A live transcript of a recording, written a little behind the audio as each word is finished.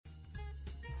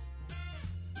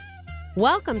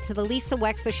Welcome to the Lisa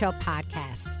Wexler Show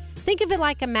podcast. Think of it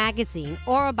like a magazine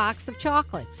or a box of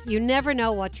chocolates. You never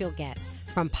know what you'll get.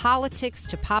 From politics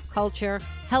to pop culture,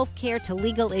 healthcare to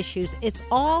legal issues, it's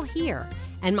all here.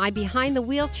 And my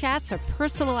behind-the-wheel chats are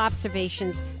personal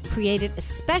observations created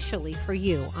especially for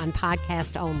you on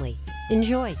podcast only.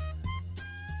 Enjoy.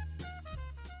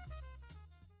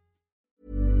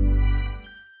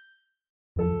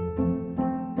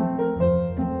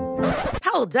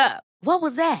 Hold up. What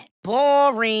was that?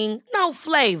 Boring. No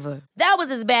flavor. That was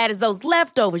as bad as those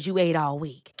leftovers you ate all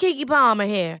week. Keke Palmer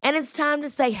here, and it's time to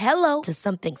say hello to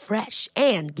something fresh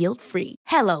and guilt-free.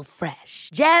 Hello Fresh.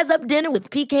 Jazz up dinner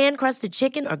with pecan-crusted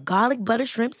chicken or garlic butter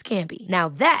shrimp scampi. Now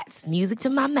that's music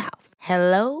to my mouth.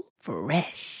 Hello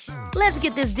Fresh. Let's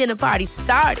get this dinner party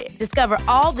started. Discover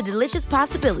all the delicious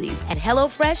possibilities at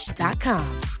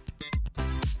hellofresh.com.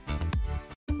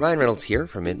 Ryan Reynolds here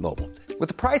from Mint Mobile. With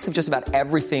the price of just about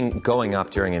everything going up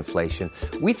during inflation,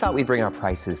 we thought we'd bring our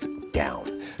prices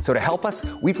down. So to help us,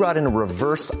 we brought in a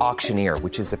reverse auctioneer,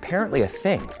 which is apparently a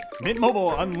thing. Mint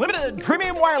Mobile Unlimited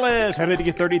Premium Wireless. How to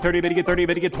get 30, 30, bit to get 30,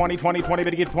 bit to get 20, 20, 20, bit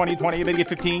to get 20, 20, bit to get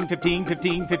 15, 15,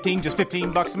 15, 15, just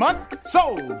 $15 a month?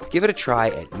 Sold! Give it a try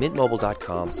at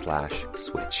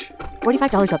mintmobile.com/switch.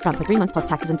 $45 up front for 3 months plus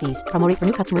taxes and fees. Promo rate for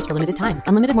new customers for limited time.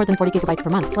 Unlimited more than 40 gigabytes per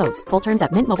month. Slows full terms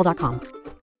at mintmobile.com.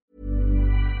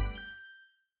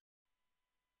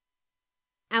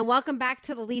 And welcome back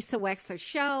to the Lisa Wexler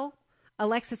Show.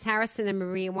 Alexis Harrison and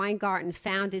Maria Weingarten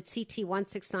founded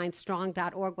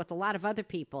CT169strong.org with a lot of other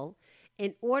people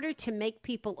in order to make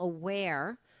people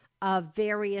aware of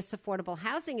various affordable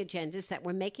housing agendas that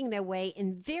were making their way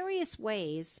in various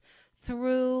ways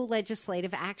through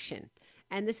legislative action.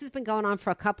 And this has been going on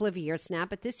for a couple of years now,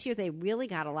 but this year they really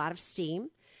got a lot of steam,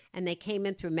 and they came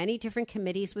in through many different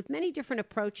committees with many different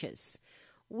approaches.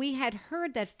 We had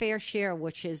heard that Fair Share,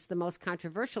 which is the most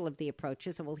controversial of the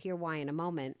approaches, and we'll hear why in a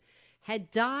moment, had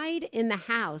died in the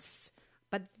House,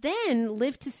 but then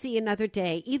lived to see another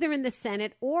day, either in the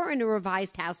Senate or in a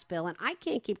revised House bill, and I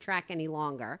can't keep track any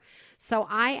longer. So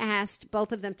I asked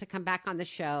both of them to come back on the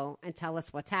show and tell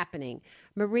us what's happening.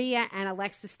 Maria and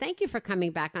Alexis, thank you for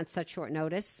coming back on such short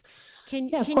notice.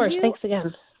 Of course. Thanks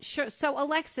again. Sure. So,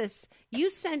 Alexis, you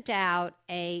sent out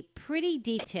a pretty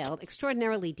detailed,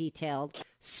 extraordinarily detailed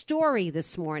story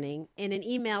this morning in an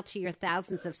email to your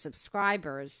thousands of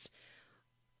subscribers.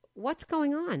 What's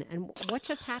going on and what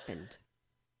just happened?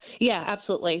 Yeah,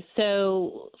 absolutely.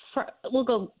 So we'll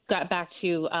go back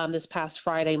to this past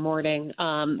Friday morning.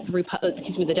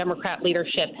 The Democrat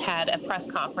leadership had a press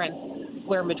conference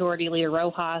where Majority Leader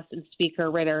Rojas and Speaker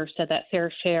Ritter said that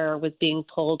Fair Share was being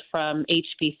pulled from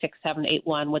HB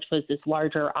 6781, which was this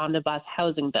larger omnibus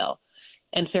housing bill.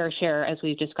 And Fair Share, as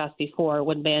we've discussed before,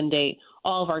 would mandate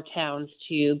all of our towns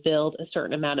to build a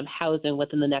certain amount of housing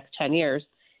within the next 10 years.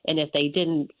 And if they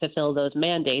didn't fulfill those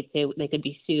mandates, they could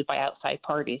be sued by outside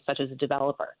parties, such as a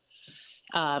developer.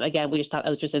 Again, we just thought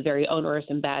it was just a very onerous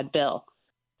and bad bill.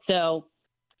 So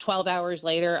 12 hours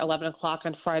later, 11 o'clock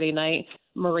on Friday night,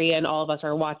 Maria and all of us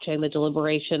are watching the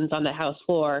deliberations on the House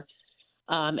floor,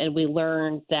 and we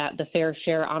learned that the Fair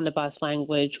Share omnibus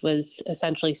language was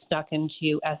essentially stuck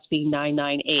into SB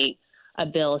 998, a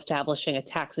bill establishing a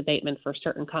tax abatement for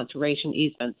certain conservation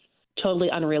easements, totally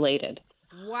unrelated.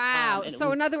 Wow.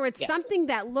 So in other words, something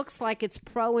that looks like it's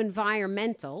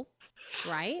pro-environmental,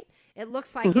 right? It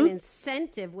looks like an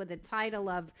incentive with a title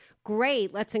of,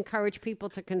 great, let's encourage people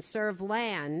to conserve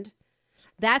land.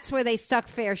 That's where they stuck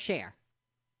Fair Share.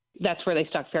 That's where they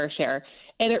stuck Fair Share.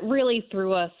 And it really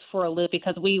threw us for a loop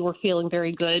because we were feeling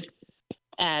very good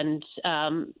and,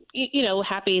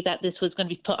 happy that this was going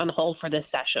to be put on hold for this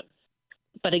session.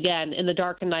 But again, in the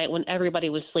dark of night, when everybody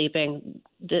was sleeping,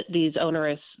 this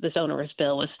onerous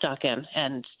bill was stuck in,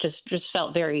 and just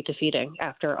felt very defeating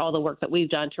after all the work that we've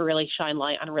done to really shine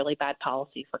light on really bad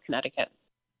policy for Connecticut.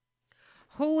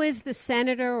 Who is the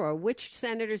senator, or which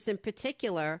senators in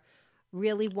particular,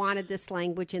 really wanted this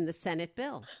language in the Senate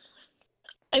bill?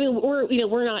 I mean,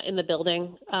 we're not in the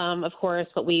building, of course,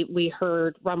 but we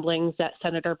heard rumblings that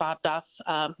Senator Bob Duff,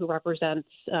 who represents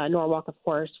Norwalk, of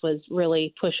course, was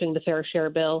really pushing the Fair Share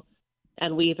bill.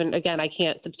 And we even, again, I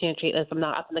can't substantiate this, I'm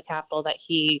not up in the Capitol, that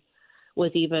he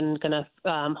was even going to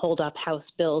hold up House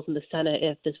bills in the Senate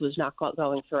if this was not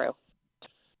going through.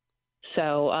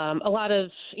 So a lot of,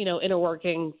 inner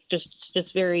workings, just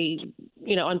very,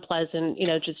 unpleasant,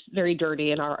 just very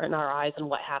dirty in our eyes and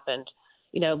what happened.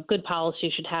 Good policy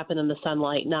should happen in the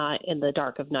sunlight, not in the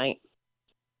dark of night.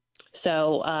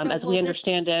 So as we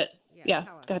understand it,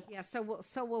 So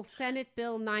will Senate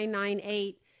Bill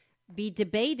 998 be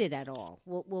debated at all?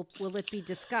 Will it be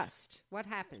discussed? What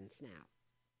happens now?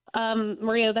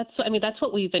 Maria, that's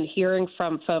what we've been hearing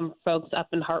from folks up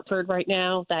in Hartford right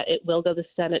now, that it will go to the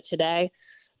Senate today.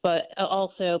 But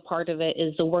also part of it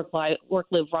is the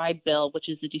work-live ride bill, which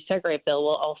is the desegregate bill,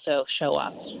 will also show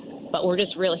up. But we're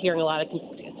just really hearing a lot of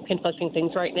conflicting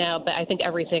things right now. But I think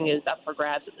everything is up for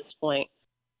grabs at this point.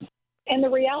 And the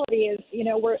reality is,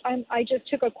 I just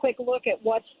took a quick look at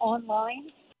what's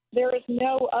online. There is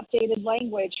no updated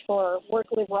language for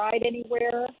work-live ride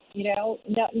anywhere.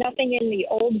 Nothing in the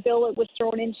old bill it was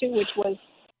thrown into, which was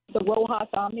the Rojas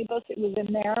Omnibus. It was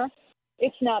in there.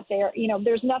 It's not there.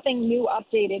 There's nothing new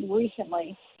updated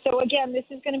recently. So, again, this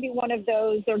is going to be one of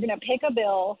those, they're going to pick a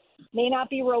bill, may not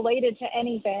be related to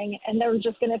anything, and they're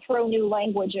just going to throw new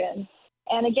language in.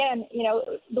 And, again,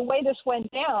 the way this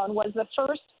went down was the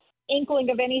first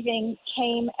inkling of anything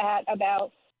came at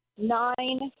about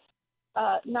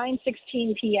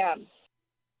 9:16 p.m.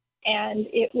 And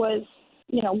it was,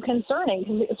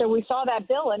 concerning. So we saw that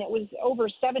bill, and it was over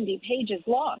 70 pages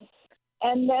long.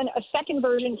 And then a second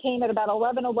version came at about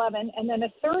 11:11, and then a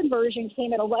third version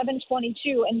came at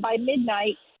 11:22. And by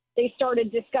midnight, they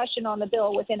started discussion on the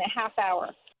bill within a half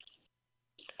hour.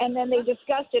 And then they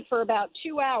discussed it for about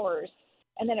 2 hours,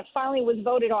 and then it finally was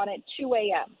voted on at 2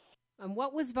 a.m. And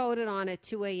what was voted on at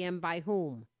 2 a.m. by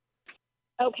whom?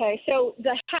 Okay, so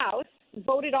the House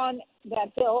voted on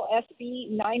that bill,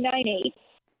 SB 998,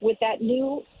 with that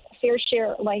new fair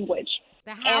share language.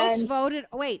 The House voted.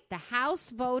 Wait, the House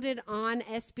voted on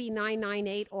SB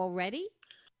 998 already?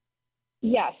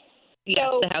 Yes. Yes,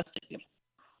 so, the House did.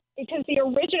 Because the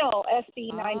original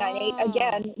SB 998,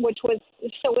 again, which was,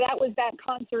 so that was that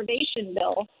conservation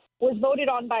bill, was voted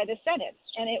on by the Senate,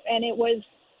 and it was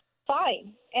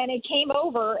fine. And it came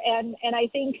over, and I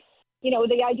think,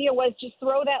 the idea was just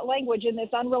throw that language in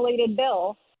this unrelated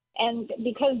bill, and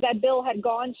because that bill had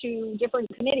gone to different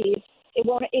committees,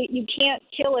 you can't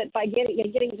kill it by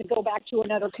getting to go back to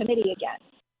another committee again.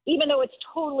 Even though it's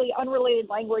totally unrelated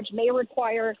language, may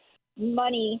require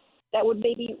money that would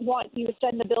maybe want you to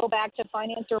send the bill back to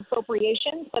finance or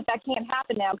appropriations, but that can't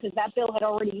happen now because that bill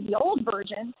the old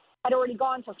version had already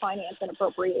gone to finance and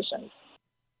appropriations.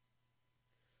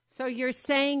 So you're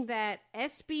saying that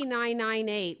SB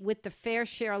 998 with the fair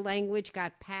share language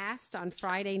got passed on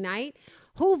Friday night?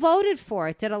 Who voted for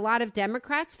it? Did a lot of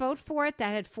Democrats vote for it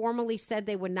that had formally said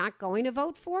they were not going to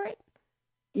vote for it?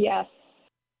 Yes.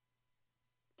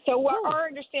 So our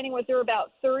understanding was there were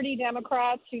about 30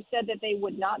 Democrats who said that they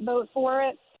would not vote for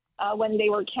it when they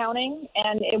were counting,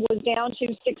 and it was down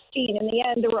to 16. In the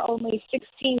end, there were only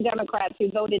 16 Democrats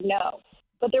who voted no.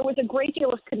 But there was a great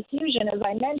deal of confusion, as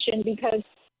I mentioned, because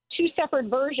two separate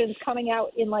versions coming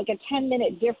out in like a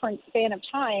 10-minute different span of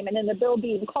time, and then the bill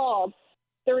being called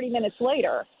 30 minutes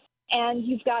later. And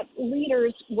you've got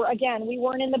leaders again, we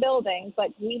weren't in the building, but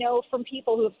we know from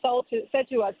people who have said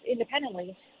to us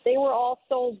independently, they were all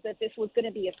sold that this was going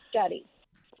to be a study.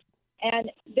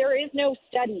 And there is no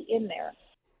study in there.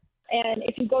 And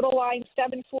if you go to line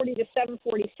 740 to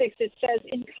 746, it says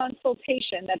in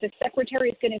consultation that the secretary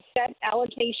is going to set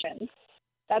allocations.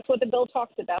 That's what the bill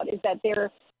talks about, is that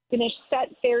they're going to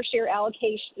set fair share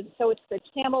allocations. So it's the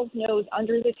camel's nose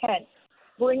under the tent,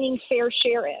 bringing fair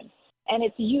share in. And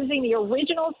it's using the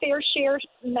original fair share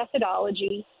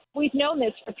methodology. We've known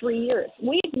this for 3 years.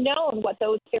 We've known what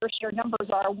those fair share numbers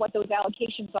are, what those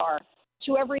allocations are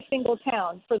to every single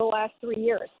town for the last 3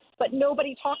 years. But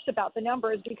nobody talks about the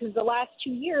numbers because the last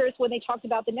 2 years when they talked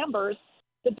about the numbers,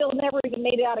 the bill never even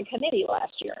made it out of committee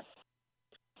last year.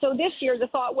 So this year the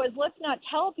thought was, let's not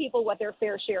tell people what their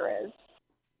fair share is,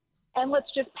 and let's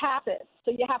just pass it.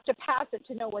 So you have to pass it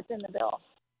to know what's in the bill.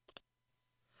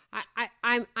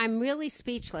 I'm really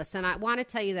speechless, and I want to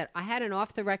tell you that I had an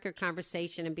off-the-record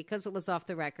conversation, and because it was off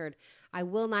the record, I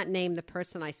will not name the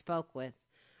person I spoke with,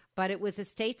 but it was a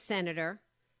state senator,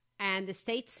 and the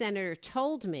state senator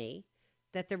told me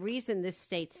that the reason this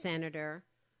state senator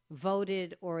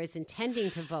voted or is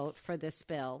intending to vote for this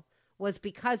bill was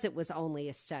because it was only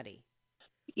a study.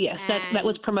 Yes, that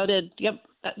was promoted,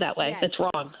 that way. Yes, That's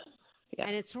wrong. Yeah.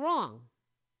 And it's wrong.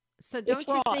 So don't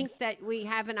you think that we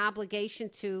have an obligation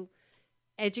to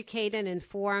educate and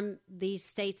inform these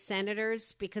state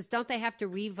senators? Because don't they have to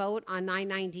re-vote on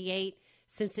 998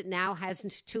 since it now has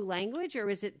two language,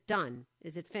 or is it done?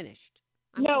 Is it finished?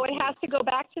 No, it has to go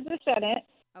back to the Senate.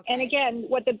 Okay. And again,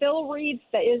 what the bill reads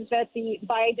is that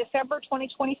by December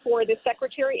 2024, the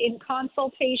Secretary, in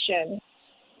consultation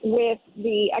with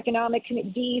the Economic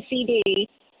DECD,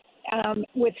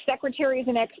 with secretaries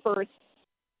and experts,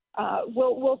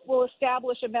 we'll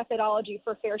establish a methodology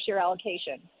for fair share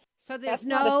allocation. So That's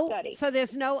not a study.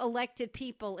 there's no elected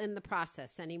people in the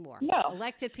process anymore. No.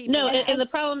 Elected people. No, and the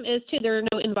problem is, too, there are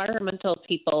no environmental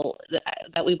people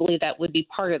that we believe that would be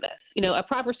part of this. You know, a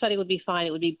proper study would be fine.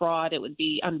 It would be broad. It would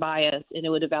be unbiased, and it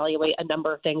would evaluate a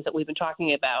number of things that we've been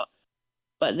talking about.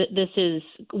 But this is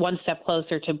one step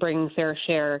closer to bringing fair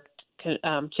share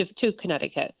to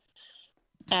Connecticut.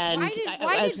 And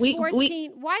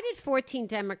why did 14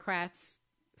 Democrats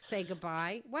say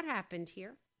goodbye? What happened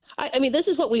here? I mean, this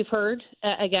is what we've heard,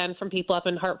 again, from people up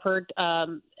in Hartford.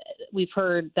 We've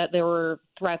heard that there were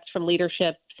threats from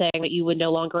leadership saying that you would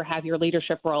no longer have your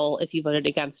leadership role if you voted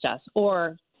against us.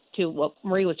 Or to what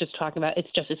Marie was just talking about, it's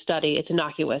just a study. It's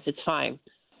innocuous. It's fine.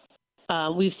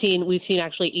 We've seen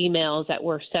actually emails that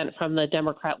were sent from the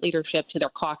Democrat leadership to their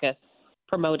caucus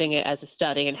promoting it as a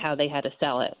study and how they had to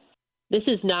sell it. This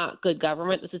is not good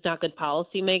government. This is not good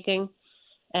policy making.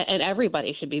 And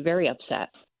everybody should be very upset.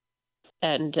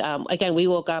 And again, we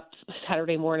woke up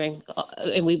Saturday morning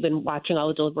and we've been watching all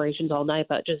the deliberations all night,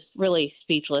 but just really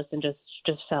speechless and just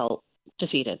felt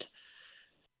defeated.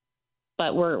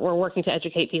 But we're working to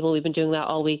educate people. We've been doing that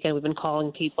all weekend. We've been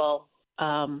calling people.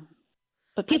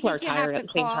 But people are tired at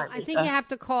the same time. I think you have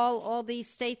to call all these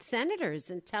state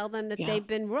senators and tell them that they've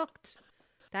been rooked.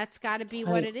 That's got to be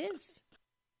what it is.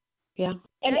 Yeah.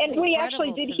 And we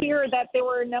actually did hear that there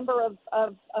were a number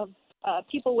of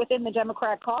people within the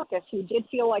Democrat caucus who did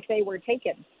feel like they were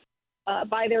taken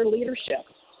by their leadership,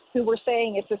 who were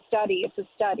saying it's a study,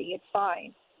 it's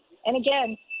fine. And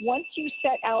again, once you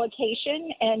set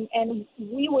allocation, and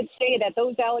we would say that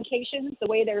those allocations, the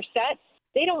way they're set,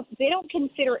 they don't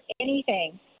consider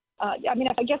anything. I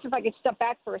guess if I could step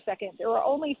back for a second, there are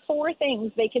only 4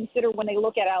 things they consider when they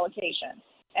look at allocation,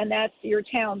 and that's your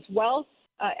town's wealth,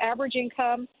 average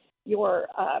income, your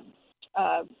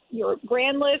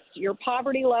grand list, your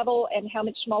poverty level, and how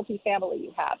much multifamily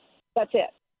you have. That's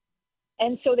it.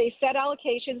 And so they set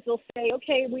allocations. They'll say,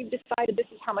 okay, we've decided this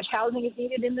is how much housing is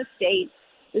needed in the state.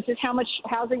 This is how much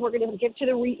housing we're going to give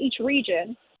to each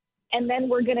region. And then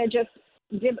we're going to just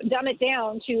dumb it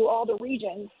down to all the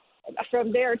regions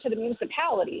from there to the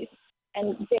municipalities.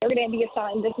 And they're going to be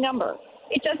assigned this number.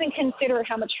 It doesn't consider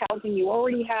how much housing you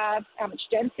already have, how much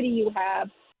density you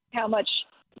have,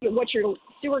 what your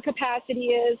sewer capacity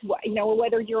is,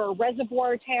 whether you're a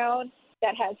reservoir town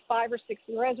that has 5 or 6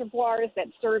 reservoirs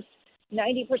that serves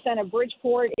 90% of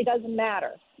Bridgeport. It doesn't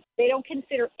matter. They don't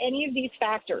consider any of these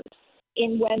factors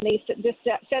in when they set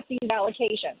these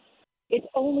allocations. It's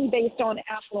only based on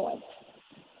affluence.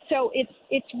 So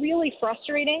it's really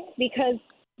frustrating because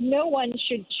no one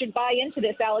should buy into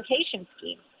this allocation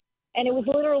scheme. And it was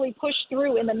literally pushed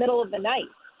through in the middle of the night.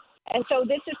 And so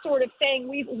this is sort of saying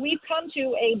we've come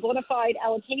to a bona fide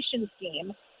allocation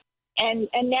scheme,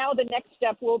 and now the next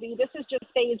step will be, this is just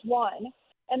phase 1,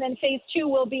 and then phase 2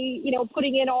 will be,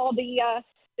 putting in all the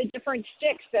different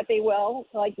sticks that they will,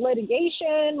 like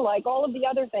litigation, like all of the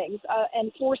other things,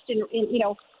 and forced in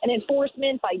an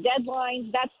enforcement by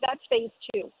deadlines. That's phase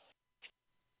 2.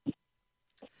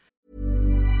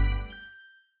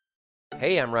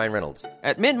 Hey, I'm Ryan Reynolds.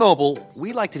 At Mint Mobile,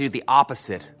 we like to do the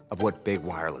opposite of what Big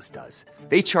Wireless does.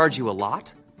 They charge you a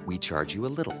lot, we charge you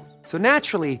a little. So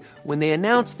naturally, when they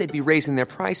announced they'd be raising their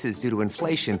prices due to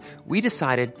inflation, we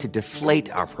decided to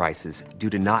deflate our prices due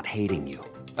to not hating you.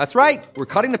 That's right. We're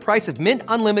cutting the price of Mint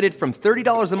Unlimited from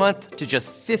 $30 a month to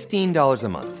just $15 a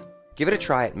month. Give it a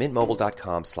try at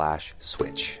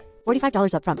mintmobile.com/switch.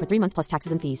 $45 up front for 3 months plus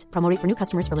taxes and fees. Promo rate for new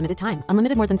customers for limited time.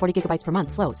 Unlimited more than 40 gigabytes per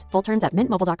month. Slows full terms at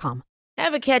mintmobile.com.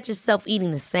 Ever catch yourself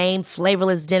eating the same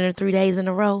flavorless dinner 3 days in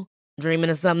a row? Dreaming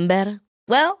of something better?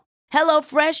 Well,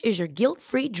 HelloFresh is your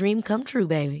guilt-free dream come true,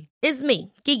 baby. It's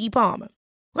me, Keke Palmer.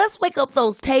 Let's wake up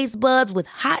those taste buds with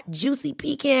hot, juicy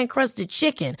pecan-crusted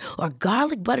chicken or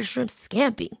garlic butter shrimp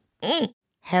scampi.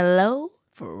 Hello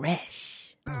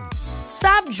Fresh.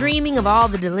 Stop dreaming of all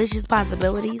the delicious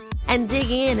possibilities and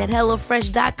dig in at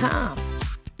HelloFresh.com.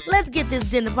 Let's get this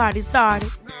dinner party started.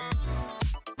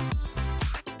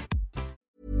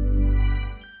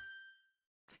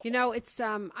 It's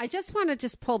I just want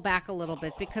to pull back a little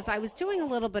bit because I was doing a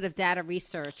little bit of data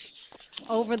research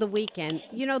over the weekend.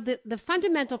 The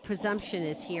fundamental presumption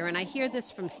is here, and I hear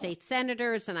this from state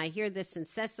senators, and I hear this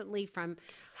incessantly from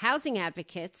housing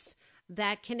advocates,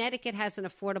 that Connecticut has an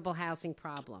affordable housing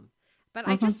problem. But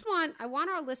I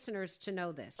want our listeners to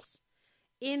know this.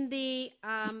 And this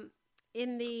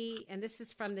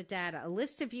is from the data, a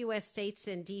list of U.S. states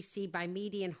and D.C. by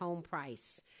median home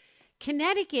price.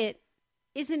 Connecticut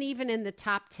isn't even in the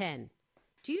top 10.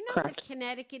 Do you know that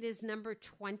Connecticut is number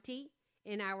 20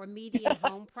 in our median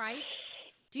home price?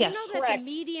 Do you Yes, know that correct. the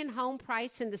median home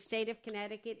price in the state of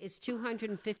Connecticut is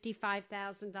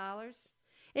 $255,000?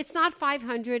 It's not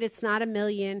 500, it's not a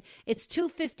million, it's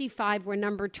 255, we're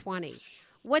number 20.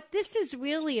 What this is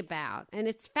really about, and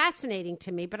it's fascinating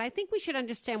to me, but I think we should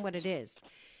understand what it is.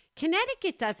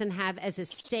 Connecticut doesn't have, as a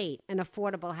state, an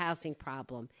affordable housing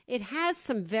problem. It has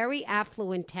some very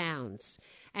affluent towns.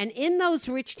 And in those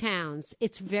rich towns,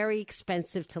 it's very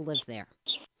expensive to live there.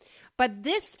 But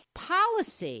this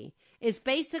policy is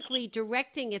basically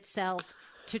directing itself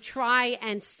to try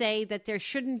and say that there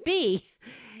shouldn't be,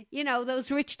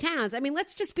 those rich towns. I mean,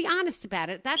 let's just be honest about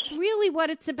it. That's really what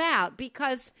it's about,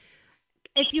 because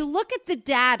if you look at the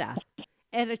data,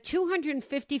 at a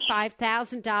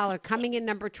 $255,000 coming in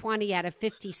number 20 out of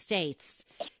 50 states,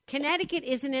 Connecticut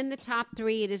isn't in the top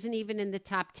 3. It isn't even in the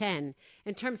top 10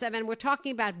 in terms of, and we're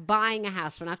talking about buying a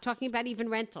house. We're not talking about even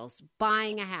rentals,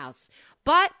 buying a house.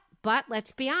 But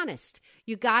let's be honest,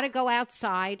 you got to go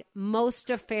outside most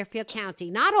of Fairfield County,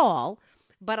 not all,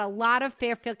 but a lot of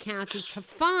Fairfield County to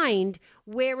find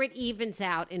where it evens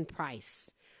out in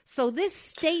price. So this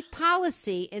state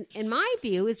policy, in my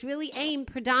view, is really aimed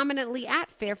predominantly at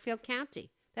Fairfield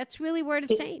County. That's really where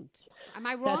it's aimed. Am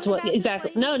I wrong about this,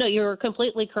 exactly. ladies? No, you're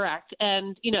completely correct.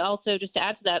 And, also just to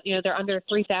add to that, there are under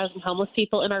 3,000 homeless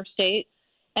people in our state.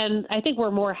 And I think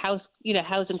we're more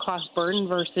housing cost burden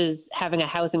versus having a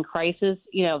housing crisis.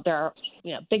 There are,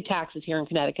 big taxes here in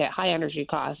Connecticut, high energy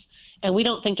costs. And we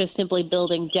don't think just simply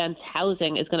building dense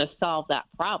housing is going to solve that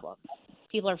problem.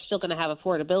 People are still going to have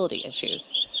affordability issues.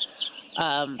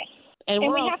 And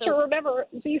we have to remember,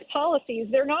 these policies,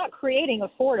 they're not creating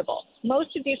affordable.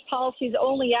 Most of these policies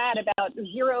only add about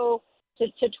 0 to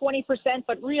 20%,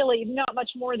 but really not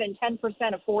much more than 10%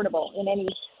 affordable in any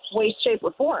way, shape,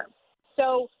 or form.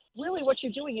 So really what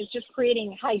you're doing is just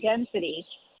creating high-density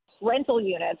rental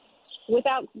units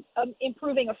without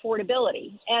improving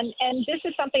affordability. And this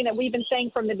is something that we've been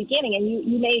saying from the beginning, and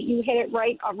you hit it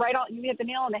right on. You hit the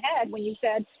nail on the head when you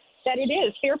said that it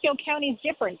is. Fairfield County is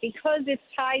different because it's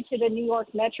tied to the New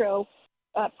York Metro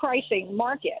pricing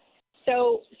market.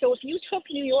 So if you took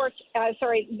New York,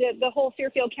 the whole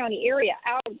Fairfield County area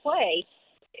out of play,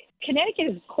 Connecticut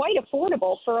is quite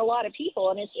affordable for a lot of people,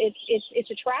 and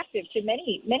it's attractive to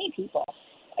many people.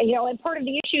 And part of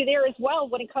the issue there as well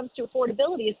when it comes to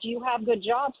affordability is, do you have good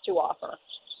jobs to offer?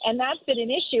 And that's been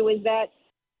an issue, is that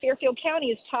Fairfield County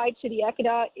is tied to the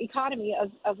economy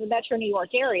of the Metro New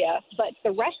York area, but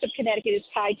the rest of Connecticut is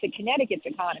tied to Connecticut's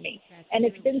economy.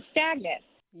 It's been stagnant.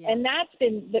 Yeah. And that's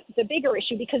been the bigger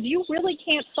issue, because you really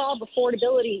can't solve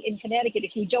affordability in Connecticut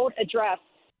if you don't address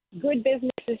good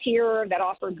businesses here that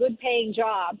offer good paying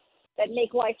jobs that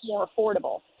make life more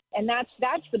affordable. And that's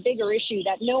the bigger issue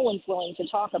that no one's willing to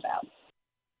talk about.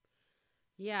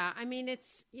 Yeah, I mean,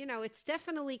 it's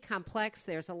definitely complex.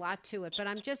 There's a lot to it, but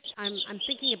I'm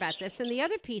thinking about this. And the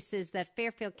other piece is that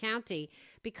Fairfield County,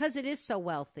 because it is so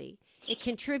wealthy, it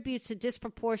contributes a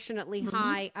disproportionately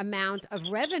high amount of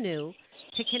revenue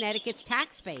to Connecticut's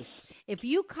tax base. If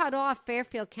you cut off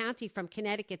Fairfield County from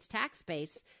Connecticut's tax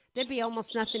base, there'd be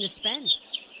almost nothing to spend.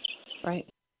 Right.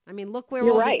 I mean, look where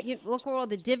all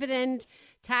the dividend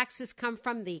taxes come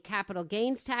from, the capital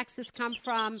gains taxes come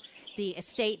from, the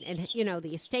estate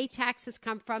the estate taxes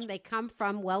come from. They come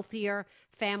from wealthier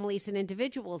families and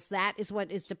individuals. That is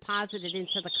what is deposited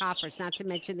into the coffers, not to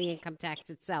mention the income tax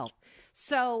itself.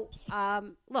 So,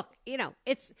 look,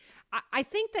 I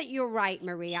think that you're right,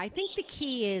 Maria. I think the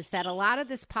key is that a lot of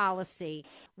this policy,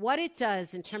 what it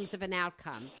does in terms of an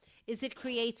outcome, is it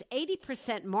creates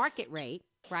 80% market rate,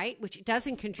 right, which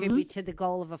doesn't contribute to the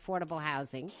goal of affordable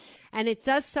housing. And it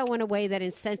does so in a way that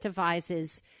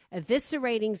incentivizes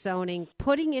eviscerating zoning,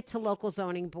 putting it to local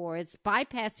zoning boards,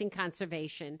 bypassing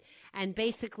conservation, and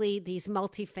basically these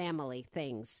multifamily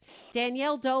things.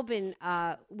 Danielle Dobin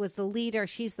was the leader.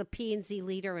 She's the P&Z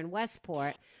leader in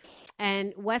Westport.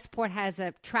 And Westport has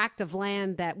a tract of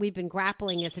land that we've been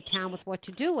grappling as a town with what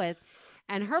to do with.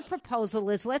 And her proposal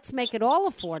is, let's make it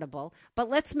all affordable, but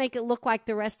let's make it look like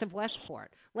the rest of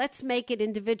Westport. Let's make it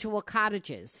individual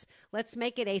cottages. Let's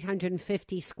make it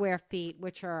 850 square feet,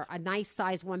 which are a nice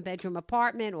size one-bedroom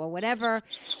apartment or whatever.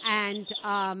 And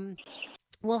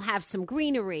we'll have some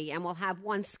greenery, and we'll have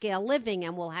one-scale living,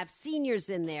 and we'll have seniors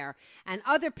in there and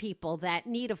other people that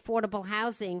need affordable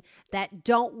housing that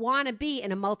don't want to be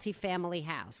in a multifamily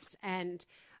house. And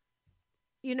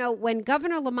when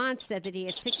Governor Lamont said that he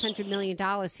had $600 million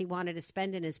he wanted to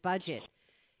spend in his budget,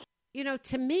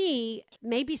 to me,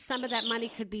 maybe some of that money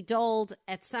could be doled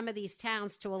at some of these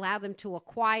towns to allow them to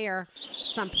acquire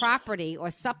some property or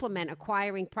supplement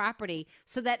acquiring property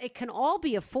so that it can all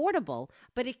be affordable,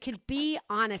 but it could be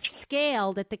on a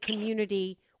scale that the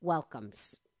community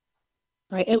welcomes.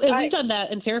 Right. And we've done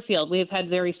that in Fairfield. We've had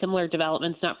very similar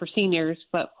developments, not for seniors,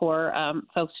 but for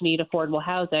folks who need affordable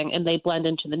housing, and they blend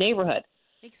into the neighborhood.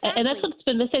 Exactly. And that's what's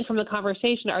been missing from the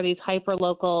conversation are these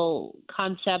hyper-local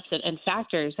concepts and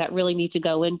factors that really need to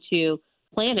go into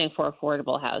planning for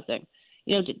affordable housing.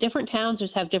 You know, different towns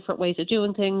just have different ways of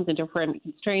doing things and different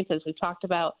constraints, as we've talked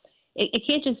about. It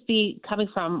can't just be coming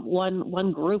from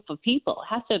one group of people.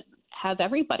 It has to have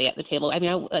everybody at the table. I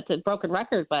mean, it's a broken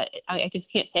record, but I just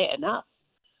can't say it enough.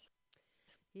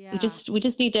 Yeah. We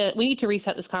need to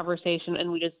reset this conversation,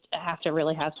 and we just have to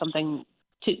really have something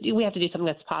we have to do something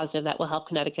that's positive that will help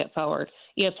Connecticut forward.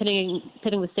 You know, pitting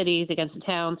the cities against the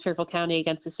towns, Fairfield County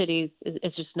against the cities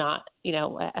is just not, you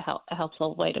know, a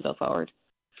helpful way to go forward.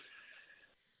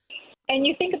 And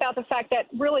you think about the fact that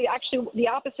really actually the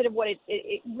opposite of what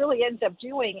it really ends up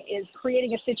doing is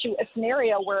creating a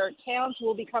scenario where towns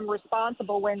will become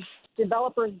responsible when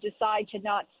developers decide to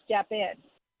not step in.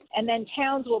 And then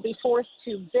towns will be forced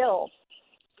to build.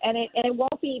 And it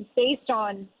won't be based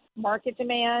on market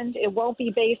demand. It won't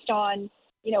be based on,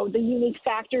 you know, the unique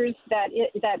factors that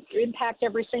impact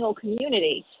every single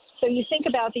community. So you think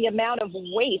about the amount of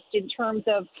waste in terms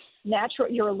of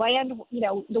your land, you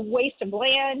know, the waste of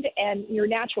land and your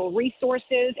natural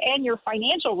resources and your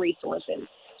financial resources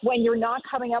when you're not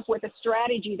coming up with a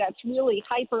strategy that's really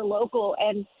hyper local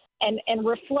and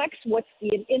reflects what's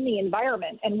in the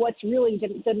environment and what's really the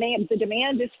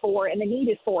demand is for and the need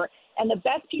is for. And the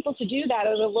best people to do that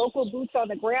are the local boots on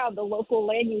the ground, the local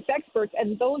land use experts,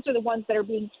 and those are the ones that are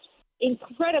being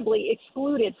incredibly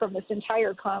excluded from this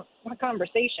entire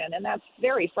conversation, and that's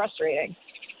very frustrating.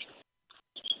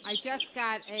 I just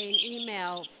got an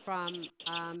email from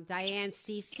Diane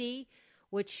Cece,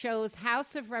 which shows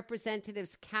House of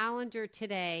Representatives calendar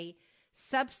today,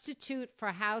 substitute for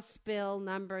House Bill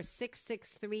number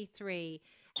 6633,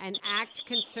 an act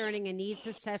concerning a needs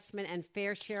assessment and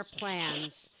fair share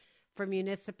plans for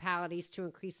municipalities to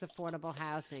increase affordable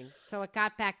housing. So it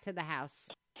got back to the House.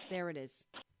 There it is.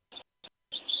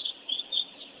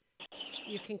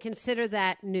 You can consider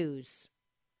that news.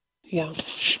 Yeah.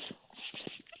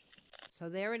 So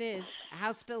there it is.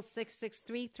 House Bill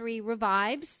 6633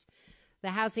 revives. The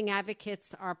housing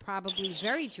advocates are probably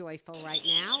very joyful right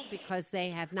now because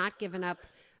they have not given up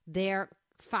their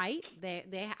fight.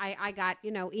 I got,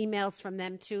 you know, emails from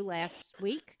them too last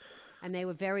week, and they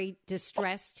were very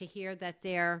distressed to hear that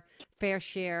their fair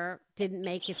share didn't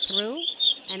make it through,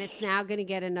 and it's now going to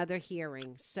get another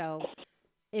hearing. So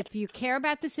if you care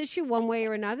about this issue one way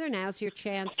or another, now's your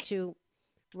chance to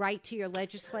write to your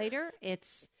legislator.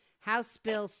 It's House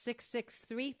Bill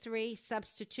 6633,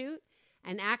 substitute,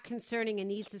 an act concerning a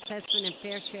needs assessment and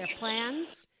fair share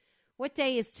plans. What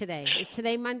day is today? Is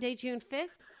today Monday, June 5th?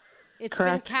 It's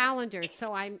Correct. been calendared,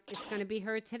 so it's going to be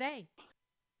heard today.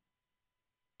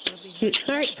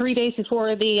 It's 3 days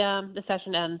before the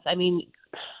session ends. I mean,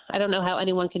 I don't know how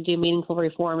anyone can do meaningful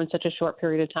reform in such a short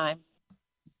period of time.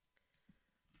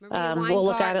 We'll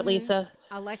look at it, Lisa.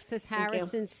 Alexis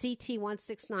Harrison,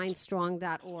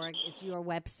 CT169strong.org is your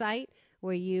website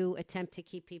where you attempt to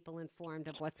keep people informed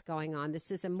of what's going on.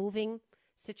 This is a moving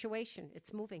situation.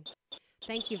 It's moving.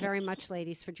 Thank you very much,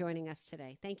 ladies, for joining us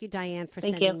today. Thank you, Diane, for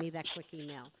sending me that quick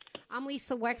email. I'm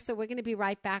Lisa Wexler. We're going to be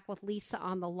right back with Lisa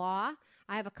on the law.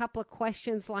 I have a couple of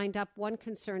questions lined up. One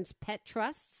concerns pet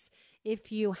trusts.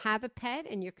 If you have a pet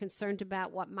and you're concerned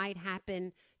about what might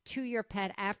happen to your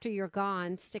pet after you're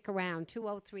gone, stick around.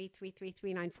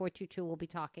 203-333-9422. We'll be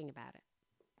talking about it.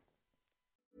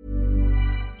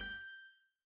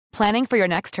 Planning for your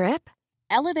next trip?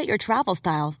 Elevate your travel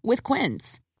style with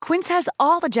Quince. Quince has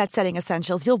all the jet-setting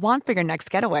essentials you'll want for your next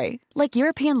getaway, like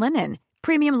European linen,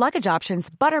 premium luggage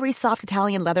options, buttery soft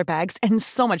Italian leather bags, and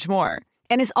so much more.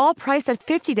 And is all priced at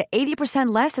 50 to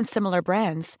 80% less than similar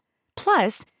brands.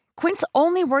 Plus, Quince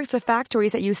only works with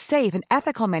factories that use safe and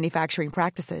ethical manufacturing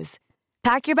practices.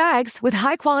 Pack your bags with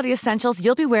high-quality essentials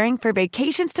you'll be wearing for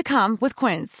vacations to come with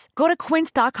Quince. Go to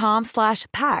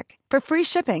quince.com/pack for free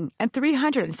shipping and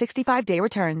 365-day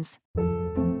returns.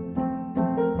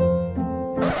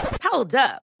 Hold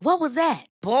up. What was that?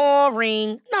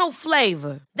 Boring. No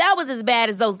flavor. That was as bad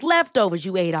as those leftovers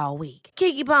you ate all week.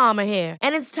 Keke Palmer here,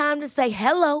 and it's time to say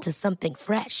hello to something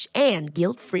fresh and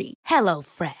guilt-free. Hello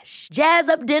Fresh. Jazz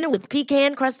up dinner with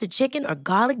pecan-crusted chicken or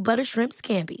garlic butter shrimp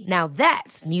scampi. Now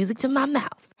that's music to my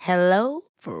mouth. Hello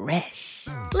Fresh.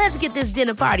 Let's get this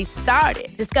dinner party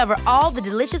started. Discover all the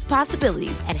delicious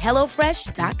possibilities at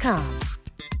HelloFresh.com.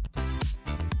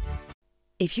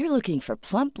 If you're looking for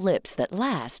plump lips that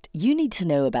last, you need to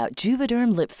know about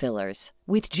Juvederm lip fillers.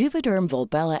 With Juvederm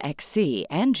Volbella XC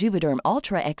and Juvederm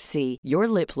Ultra XC, your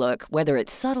lip look, whether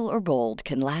it's subtle or bold,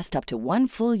 can last up to 1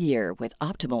 full year with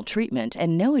optimal treatment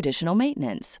and no additional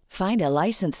maintenance. Find a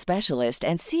licensed specialist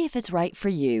and see if it's right for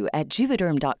you at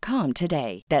Juvederm.com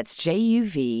today. That's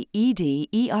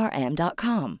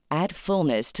JUVEDERM.com. Add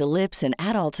fullness to lips in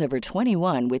adults over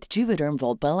 21 with Juvederm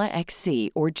Volbella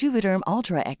XC or Juvederm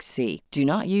Ultra XC. Do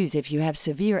not use if you have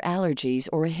severe allergies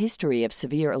or a history of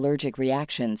severe allergic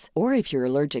reactions, or if you're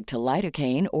allergic to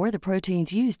lidocaine or the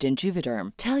proteins used in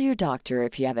Juvederm. Tell your doctor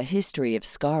if you have a history of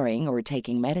scarring or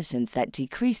taking medicines that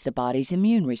decrease the body's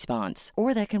immune response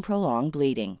or that can prolong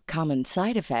bleeding. Common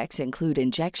side effects include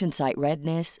injection site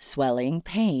redness, swelling,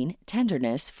 pain,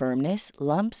 tenderness, firmness,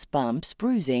 lumps, bumps,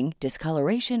 bruising,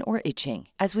 discoloration, or itching.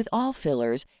 As with all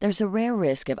fillers, there's a rare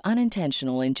risk of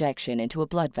unintentional injection into a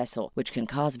blood vessel, which can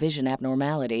cause vision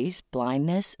abnormalities,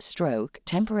 blindness, stroke,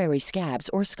 temporary scabs,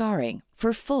 or scarring.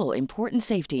 For full, important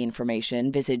safety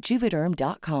information, visit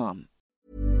Juvederm.com.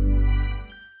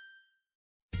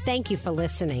 Thank you for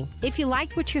listening. If you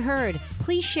liked what you heard,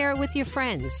 please share it with your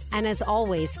friends. And as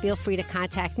always, feel free to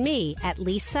contact me at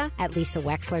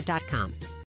lisa@lisawexler.com.